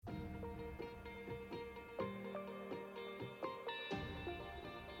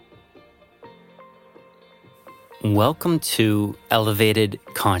Welcome to Elevated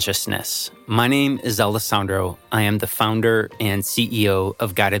Consciousness. My name is Alessandro. I am the founder and CEO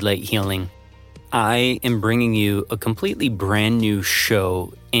of Guided Light Healing. I am bringing you a completely brand new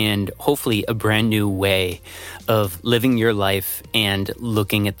show and hopefully a brand new way of living your life and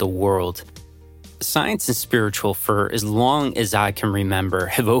looking at the world. Science and spiritual, for as long as I can remember,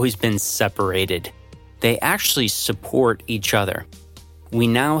 have always been separated. They actually support each other. We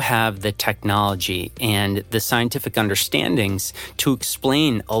now have the technology and the scientific understandings to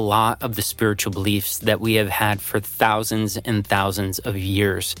explain a lot of the spiritual beliefs that we have had for thousands and thousands of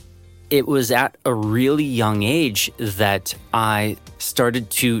years. It was at a really young age that I started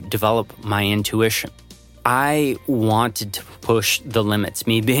to develop my intuition. I wanted to push the limits.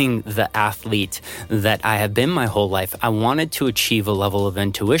 Me being the athlete that I have been my whole life, I wanted to achieve a level of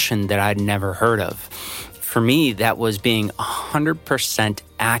intuition that I'd never heard of. For me, that was being 100%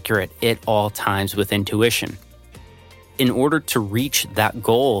 accurate at all times with intuition. In order to reach that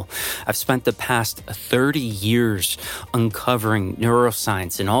goal, I've spent the past 30 years uncovering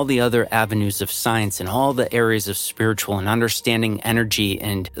neuroscience and all the other avenues of science and all the areas of spiritual and understanding energy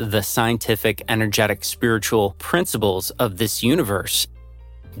and the scientific, energetic, spiritual principles of this universe.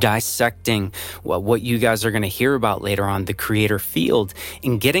 Dissecting what you guys are going to hear about later on, the creator field,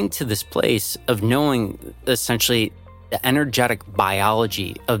 and getting to this place of knowing essentially the energetic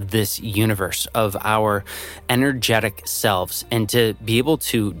biology of this universe, of our energetic selves, and to be able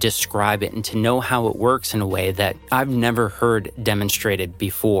to describe it and to know how it works in a way that I've never heard demonstrated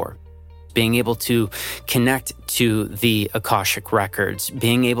before. Being able to connect to the Akashic records,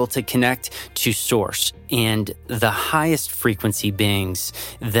 being able to connect to Source and the highest frequency beings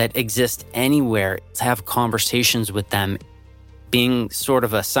that exist anywhere, to have conversations with them, being sort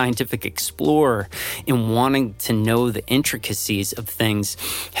of a scientific explorer and wanting to know the intricacies of things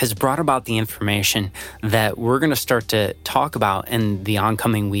has brought about the information that we're going to start to talk about in the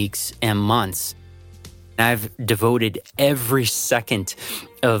oncoming weeks and months. I've devoted every second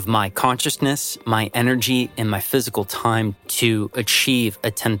of my consciousness, my energy, and my physical time to achieve a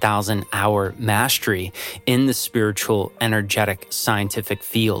 10,000 hour mastery in the spiritual, energetic, scientific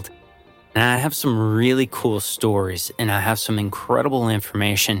field. And I have some really cool stories, and I have some incredible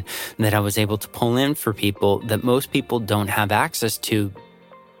information that I was able to pull in for people that most people don't have access to.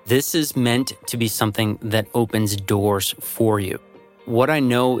 This is meant to be something that opens doors for you. What I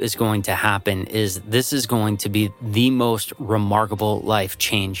know is going to happen is this is going to be the most remarkable life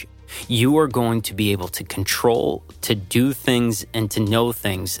change. You are going to be able to control, to do things, and to know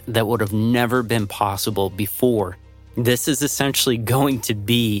things that would have never been possible before. This is essentially going to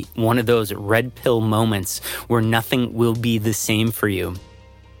be one of those red pill moments where nothing will be the same for you.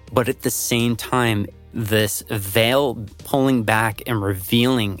 But at the same time, this veil pulling back and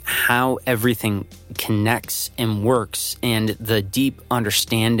revealing how everything connects and works and the deep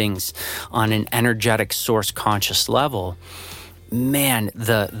understandings on an energetic source conscious level, man,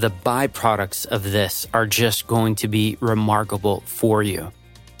 the byproducts of this are just going to be remarkable for you.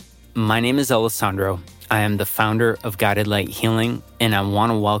 My name is Alessandro. I am the founder of Guided Light Healing, and I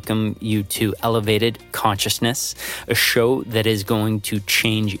want to welcome you to Elevated Consciousness, a show that is going to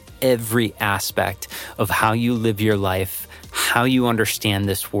change every aspect of how you live your life, how you understand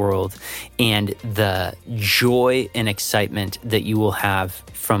this world, and the joy and excitement that you will have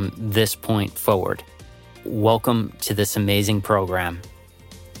from this point forward. Welcome to this amazing program.